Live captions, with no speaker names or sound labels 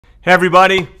Hey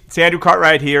everybody, it's Andrew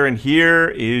Cartwright here, and here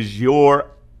is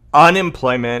your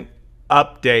unemployment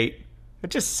update. It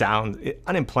just sounds,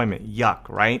 unemployment, yuck,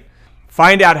 right?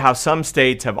 Find out how some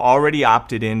states have already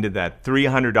opted into that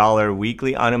 $300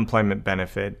 weekly unemployment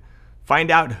benefit.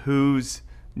 Find out who's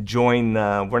joined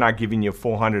the we're not giving you a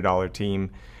 $400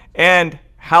 team, and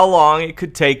how long it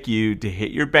could take you to hit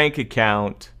your bank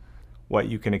account, what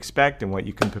you can expect and what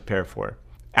you can prepare for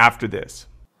after this.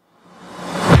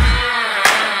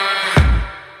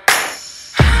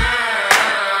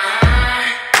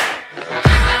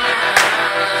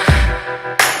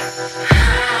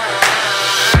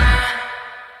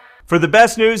 For the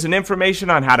best news and information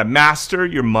on how to master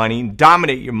your money,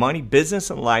 dominate your money, business,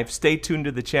 and life, stay tuned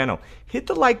to the channel. Hit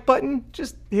the like button.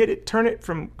 Just hit it. Turn it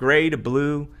from gray to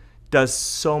blue. Does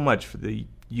so much for the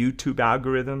YouTube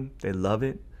algorithm. They love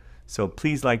it. So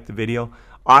please like the video.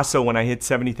 Also, when I hit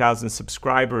 70,000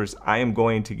 subscribers, I am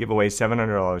going to give away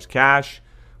 $700 cash,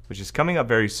 which is coming up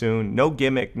very soon. No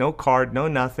gimmick, no card, no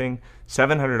nothing.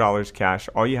 $700 cash.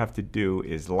 All you have to do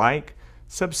is like,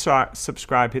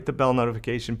 subscribe, hit the bell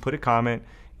notification, put a comment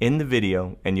in the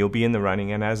video, and you'll be in the running.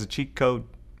 And as a cheat code,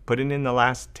 put it in the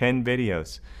last 10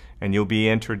 videos, and you'll be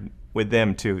entered with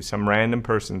them too. Some random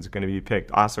person's going to be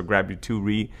picked. Also, grab your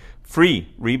two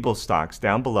free WEBULL stocks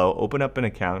down below. Open up an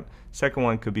account. Second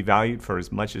one could be valued for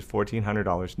as much as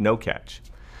 $1,400. No catch.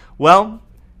 Well,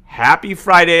 happy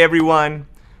Friday, everyone.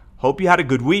 Hope you had a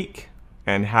good week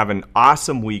and have an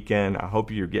awesome weekend. I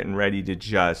hope you're getting ready to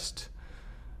just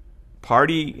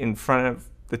party in front of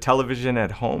the television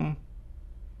at home.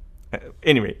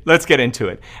 Anyway, let's get into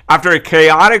it. After a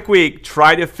chaotic week,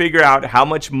 try to figure out how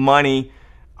much money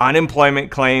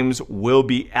unemployment claims will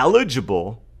be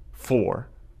eligible for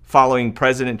following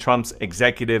President Trump's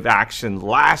executive action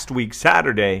last week,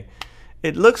 Saturday.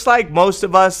 It looks like most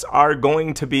of us are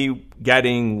going to be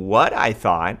getting what I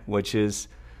thought, which is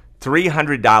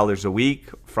 $300 a week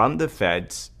from the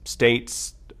feds.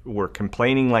 States were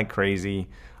complaining like crazy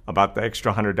about the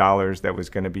extra $100 that was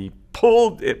going to be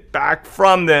pulled it back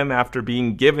from them after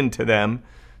being given to them.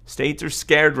 States are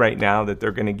scared right now that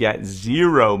they're going to get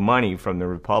zero money from the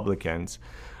Republicans.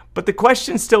 But the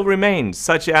question still remains,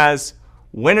 such as,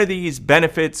 when are these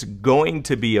benefits going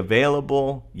to be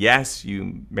available? Yes,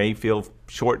 you may feel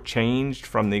shortchanged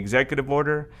from the executive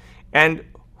order. And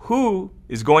who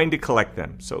is going to collect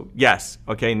them? So yes,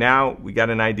 okay, now we got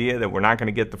an idea that we're not going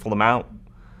to get the full amount.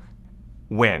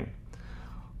 When?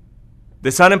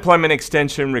 This unemployment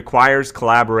extension requires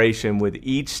collaboration with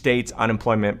each state's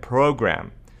unemployment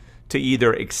program to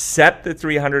either accept the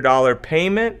 $300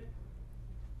 payment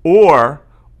or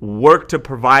work to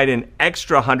provide an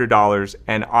extra $100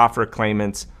 and offer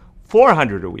claimants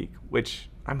 $400 a week, which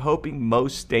I'm hoping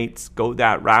most states go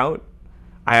that route.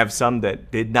 I have some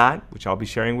that did not, which I'll be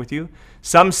sharing with you.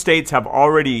 Some states have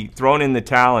already thrown in the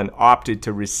towel and opted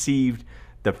to receive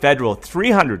the federal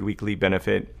 $300 weekly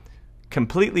benefit,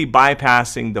 completely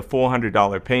bypassing the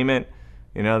 $400 payment.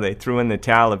 You know, they threw in the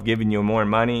towel of giving you more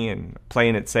money and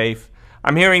playing it safe.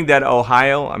 I'm hearing that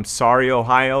Ohio,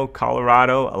 Ohio,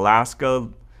 Colorado, Alaska,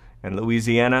 and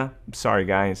Louisiana, I'm sorry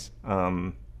guys,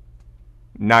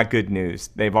 not good news.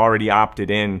 They've already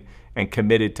opted in and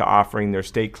committed to offering their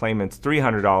state claimants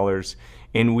 $300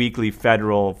 in weekly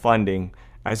federal funding,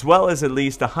 as well as at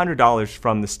least $100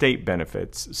 from the state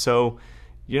benefits. So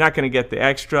you're not going to get the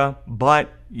extra, but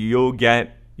you'll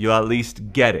at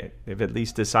least get it. They've at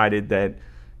least decided that,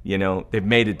 you know, they've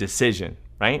made a decision,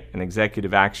 right? An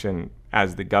executive action,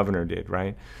 as the governor did,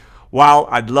 right? While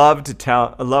I'd love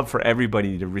for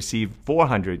everybody to receive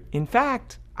 $400, in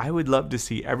fact, I would love to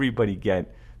see everybody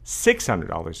get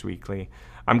 $600 weekly.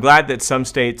 I'm glad that some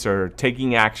states are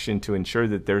taking action to ensure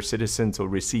that their citizens will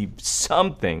receive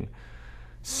some kind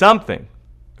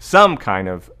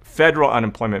of federal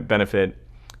unemployment benefit.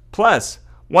 Plus,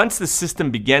 once the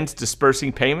system begins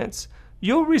dispersing payments,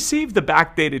 you'll receive the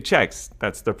backdated checks,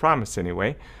 that's the promise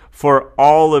anyway, for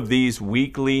all of these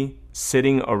weekly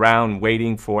sitting around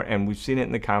waiting for, and we've seen it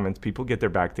in the comments, people get their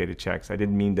backdated checks. I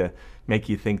didn't mean to make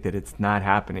you think that it's not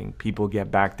happening. People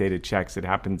get backdated checks. It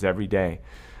happens every day.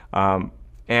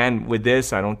 And with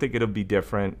this, I don't think it'll be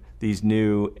different. These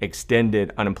new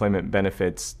extended unemployment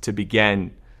benefits, to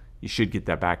begin, you should get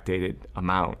that backdated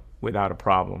amount without a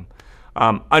problem.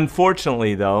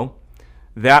 Unfortunately, though,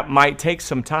 that might take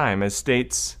some time, as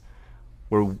states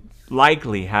will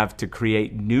likely have to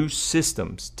create new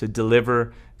systems to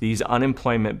deliver these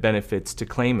unemployment benefits to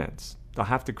claimants. They'll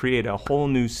have to create a whole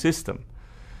new system.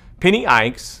 Penny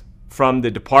Ikes from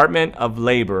the Department of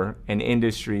Labor and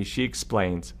Industry, she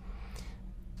explains,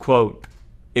 quote,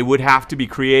 "It would have to be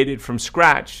created from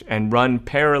scratch and run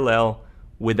parallel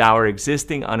with our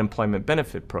existing unemployment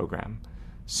benefit program.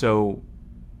 So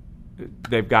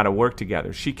they've got to work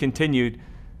together. She continued,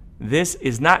 this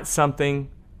is not something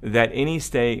that any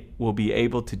state will be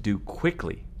able to do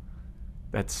quickly.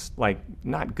 That's like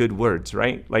not good words,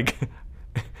 right? Like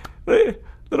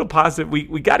little positive.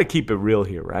 We got to keep it real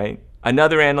here, right?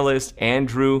 Another analyst,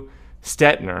 Andrew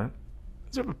Stetner,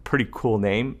 that's a pretty cool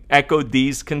name, echoed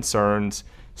these concerns,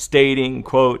 stating,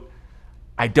 quote,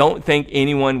 I don't think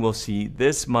anyone will see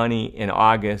this money in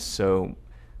August, so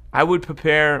I would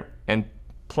prepare and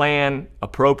plan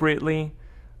appropriately.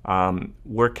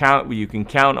 You can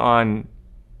count on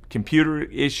computer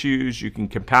issues. You can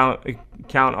count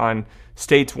on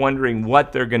states wondering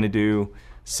what they're going to do.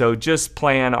 So just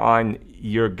plan on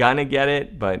you're going to get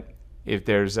it. But if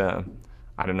there's I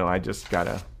don't know, I just got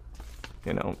a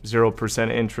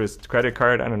 0% interest credit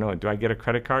card. I don't know. Do I get a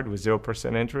credit card with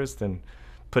 0% interest and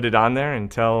put it on there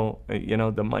until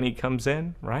the money comes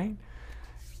in, right?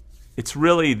 It's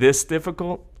really this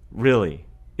difficult? Really.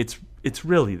 It's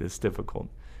really this difficult.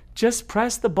 Just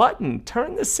press the button.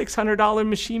 Turn the $600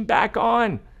 machine back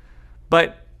on.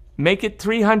 But make it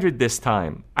 $300 this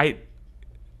time.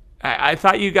 I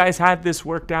thought you guys had this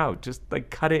worked out. Just like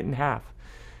cut it in half.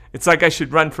 It's like I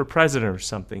should run for president or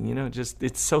something. Just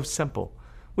it's so simple.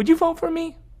 Would you vote for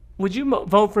me? Would you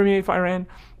vote for me if I ran?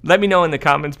 Let me know in the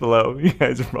comments below. You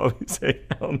guys will probably say,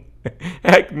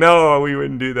 heck no, we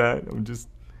wouldn't do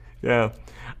that.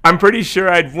 I'm pretty sure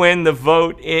I'd win the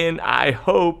vote in, I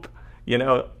hope,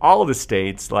 all the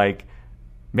states like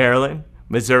Maryland,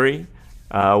 Missouri,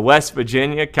 West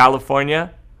Virginia,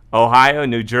 California, Ohio,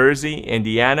 New Jersey,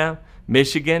 Indiana,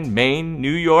 Michigan, Maine,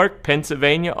 New York,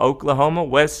 Pennsylvania, Oklahoma,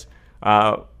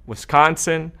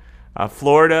 Wisconsin,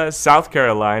 Florida, South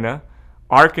Carolina,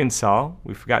 Arkansas,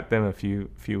 we forgot them a few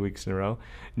weeks in a row,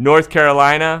 North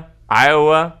Carolina,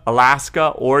 Iowa, Alaska,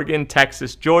 Oregon,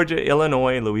 Texas, Georgia,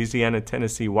 Illinois, Louisiana,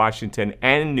 Tennessee, Washington,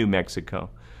 and New Mexico.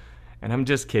 And I'm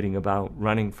just kidding about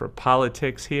running for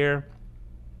politics here.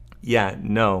 Yeah,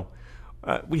 no.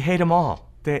 We hate them all.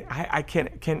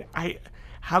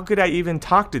 How could I even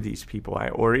talk to these people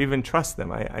or even trust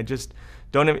them? I just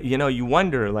don't, you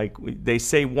wonder, like, they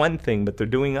say one thing, but they're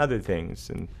doing other things.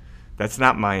 And that's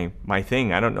not my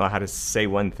thing. I don't know how to say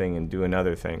one thing and do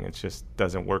another thing. It just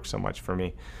doesn't work so much for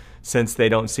me. Since they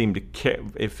don't seem to care,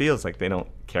 it feels like they don't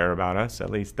care about us.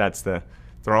 At least they're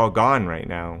all gone right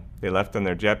now. They left on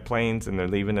their jet planes and they're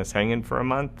leaving us hanging for a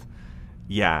month.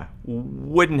 Yeah,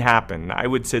 wouldn't happen. I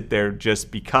would sit there just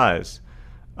because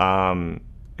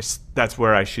that's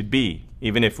where I should be,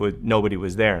 even if nobody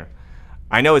was there.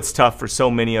 I know it's tough for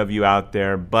so many of you out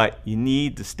there, but you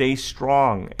need to stay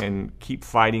strong and keep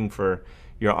fighting for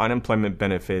your unemployment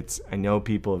benefits. I know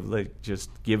people have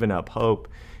just given up hope.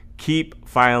 Keep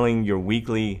filing your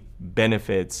weekly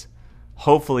benefits.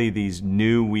 Hopefully these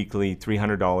new weekly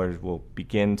 $300 will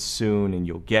begin soon and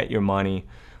you'll get your money.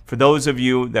 For those of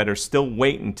you that are still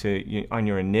waiting on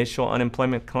your initial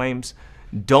unemployment claims,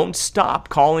 don't stop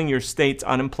calling your state's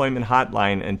unemployment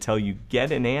hotline until you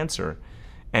get an answer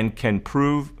and can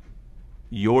prove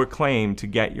your claim to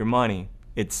get your money.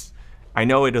 I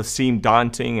know it'll seem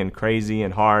daunting and crazy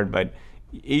and hard, but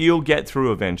you'll get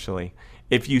through eventually.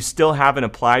 If you still haven't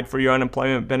applied for your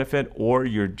unemployment benefit, or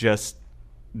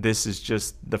this is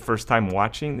just the first time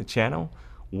watching the channel,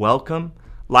 welcome.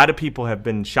 A lot of people have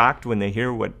been shocked when they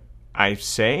hear what I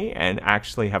say and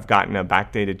actually have gotten a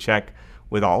backdated check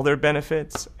with all their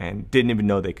benefits and didn't even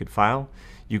know they could file.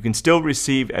 You can still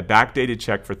receive a backdated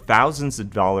check for thousands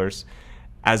of dollars,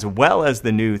 as well as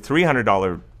the new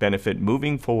 $300 benefit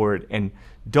moving forward. And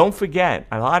don't forget,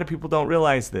 a lot of people don't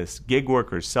realize this, gig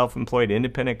workers, self-employed,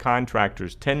 independent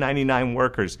contractors, 1099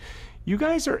 workers, you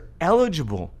guys are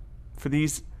eligible for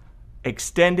these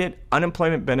extended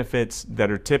unemployment benefits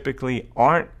that are typically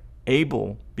aren't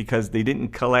able because they didn't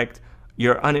collect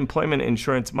your unemployment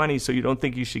insurance money, so you don't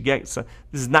think you should get. So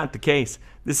this is not the case.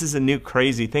 This is a new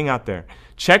crazy thing out there.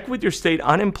 Check with your state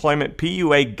unemployment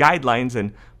PUA guidelines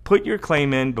and put your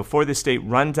claim in before the state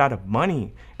runs out of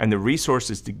money and the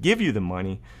resources to give you the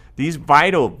money. These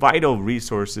vital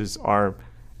resources are,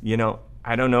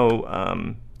 I don't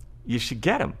know, you should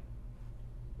get them,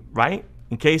 right?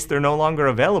 In case they're no longer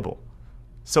available.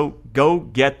 So go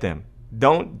get them.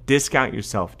 Don't discount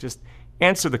yourself. Just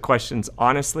answer the questions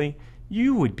honestly.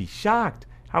 You would be shocked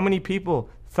how many people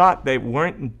thought they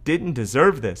didn't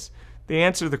deserve this. They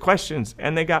answered the questions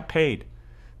and they got paid.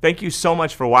 Thank you so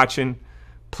much for watching.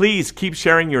 Please keep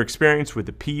sharing your experience with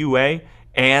the PUA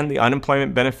and the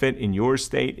unemployment benefit in your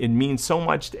state. It means so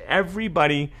much to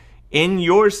everybody in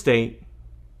your state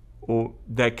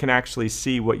that can actually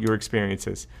see what your experience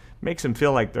is. Makes them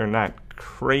feel like they're not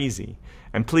crazy.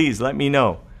 And please let me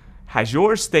know, has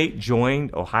your state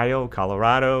joined Ohio,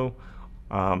 Colorado,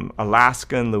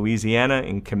 Alaska, and Louisiana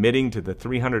in committing to the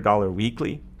 $300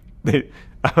 weekly?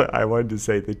 I wanted to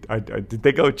say that did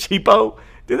they go cheapo?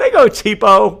 Did they go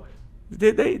cheapo?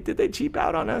 Did they cheap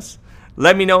out on us?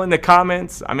 Let me know in the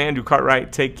comments. I'm Andrew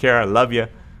Cartwright. Take care. I love you.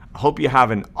 I hope you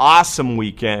have an awesome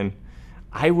weekend.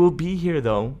 I will be here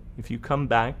though. If you come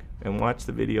back and watch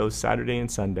the videos Saturday and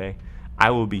Sunday, I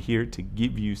will be here to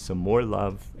give you some more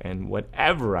love and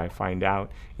whatever I find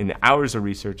out in the hours of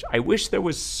research. I wish there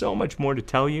was so much more to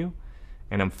tell you,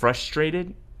 and I'm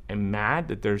frustrated and mad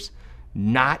that there's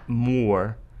not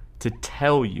more to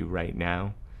tell you right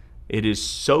now. It is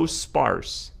so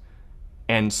sparse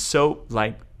and so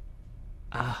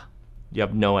you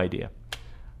have no idea.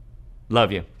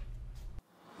 Love you.